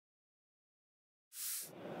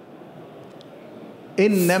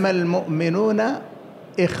إنما المؤمنون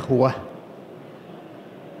إخوة.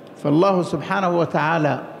 فالله سبحانه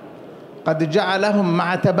وتعالى قد جعلهم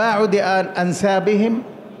مع تباعد أنسابهم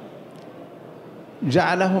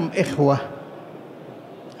جعلهم إخوة.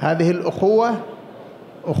 هذه الأخوة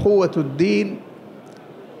أخوة الدين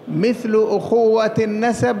مثل أخوة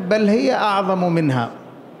النسب، بل هي أعظم منها،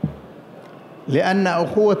 لأن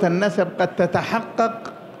أخوة النسب قد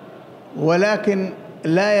تتحقق ولكن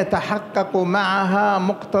لا يتحقق معها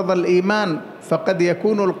مقتضى الإيمان، فقد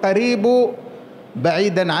يكون القريب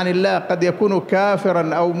بعيدا عن الله، قد يكون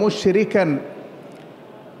كافرا أو مشركا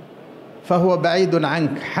فهو بعيد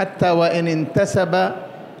عنك حتى وإن انتسب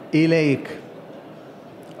إليك.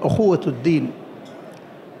 أخوة الدين.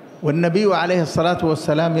 والنبي عليه الصلاة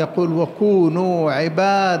والسلام يقول: وكونوا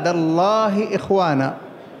عباد الله إخوانا.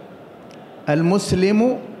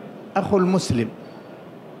 المسلم أخو المسلم،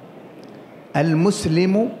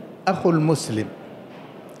 المسلم أخو المسلم،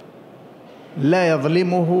 لا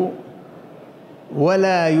يظلمه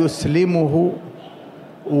ولا يسلمه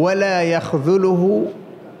ولا يخذله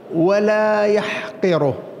ولا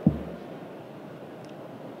يحقره.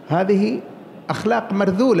 هذه أخلاق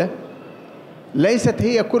مرذولة، ليست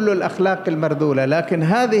هي كل الأخلاق المرذولة، لكن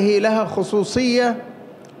هذه لها خصوصية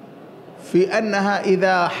في أنها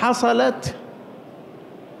إذا حصلت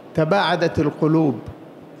تباعدت القلوب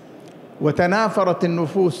وتنافرت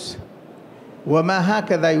النفوس، وما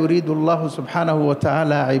هكذا يريد الله سبحانه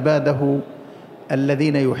وتعالى عباده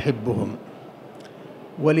الذين يحبهم.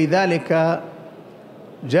 ولذلك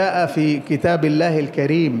جاء في كتاب الله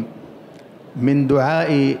الكريم من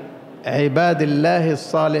دعاء عباد الله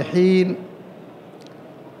الصالحين: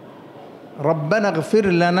 ربنا اغفر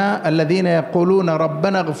لنا، الذين يقولون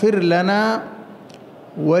ربنا اغفر لنا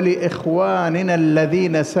ولإخواننا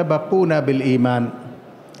الذين سبقونا بالإيمان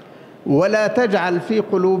ولا تجعل في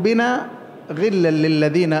قلوبنا غلا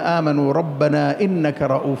للذين آمنوا ربنا إنك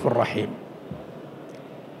رؤوف رحيم.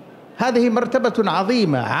 هذه مرتبة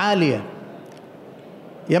عظيمة عالية،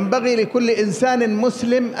 ينبغي لكل إنسان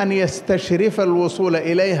مسلم أن يستشرف الوصول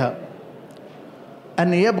إليها،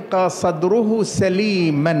 أن يبقى صدره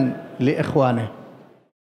سليما لإخوانه.